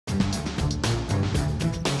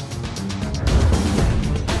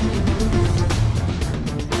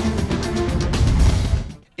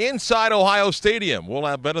inside Ohio Stadium. We'll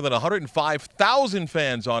have better than 105,000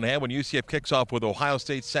 fans on hand when UCF kicks off with Ohio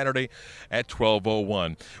State Saturday at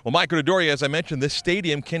 12:01. Well, Marc Gruttadauria, as I mentioned, this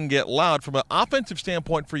stadium can get loud. From an offensive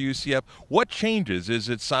standpoint for UCF, what changes? Is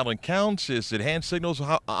it silent counts? Is it hand signals?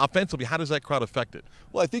 Offensively, how does that crowd affect it?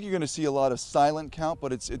 Well, I think you're going to see a lot of silent count,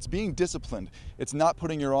 but it's being disciplined. It's not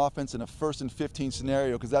putting your offense in a 1st and 15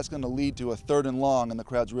 scenario, because that's going to lead to a 3rd and long, and the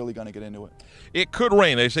crowd's really going to get into it. It could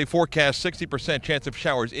rain. They say forecast 60% chance of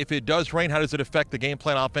showers. If it does rain, how does it affect the game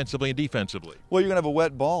plan offensively and defensively? Well, you're going to have a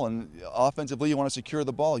wet ball, and offensively you want to secure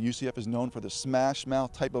the ball. UCF is known for the smash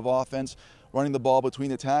mouth type of offense, running the ball between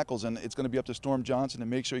the tackles, and it's going to be up to Storm Johnson to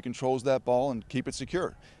make sure he controls that ball and keep it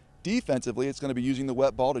secure. Defensively, it's going to be using the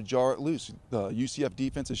wet ball to jar it loose. The UCF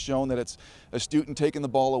defense has shown that it's astute in taking the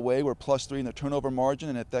ball away. We're +3 in the turnover margin,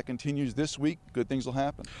 and if that continues this week, good things will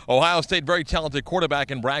happen. Ohio State, very talented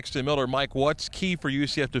quarterback in Braxton Miller. Mike, what's key for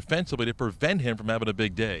UCF defensively to prevent him from having a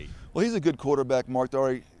big day? Well, he's a good quarterback, Marc.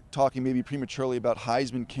 Already talking maybe prematurely about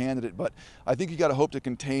Heisman candidate, but I think you got to hope to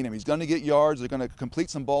contain him. He's going to get yards. They're going to complete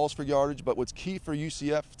some balls for yardage, but what's key for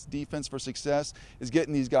UCF's defense for success is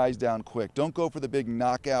getting these guys down quick. Don't go for the big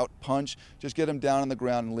knockout punch. Just get them down on the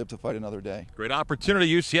ground and live to fight another day. Great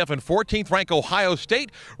opportunity. UCF and 14th ranked Ohio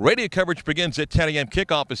State. Radio coverage begins at 10 a.m.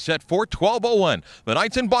 Kickoff is set for 12:01. The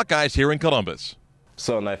Knights and Buckeyes here in Columbus.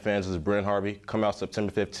 So, Night fans, this is Brent Harvey. Come out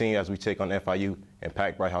September 15 as we take on FIU and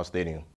pack Bright House Stadium.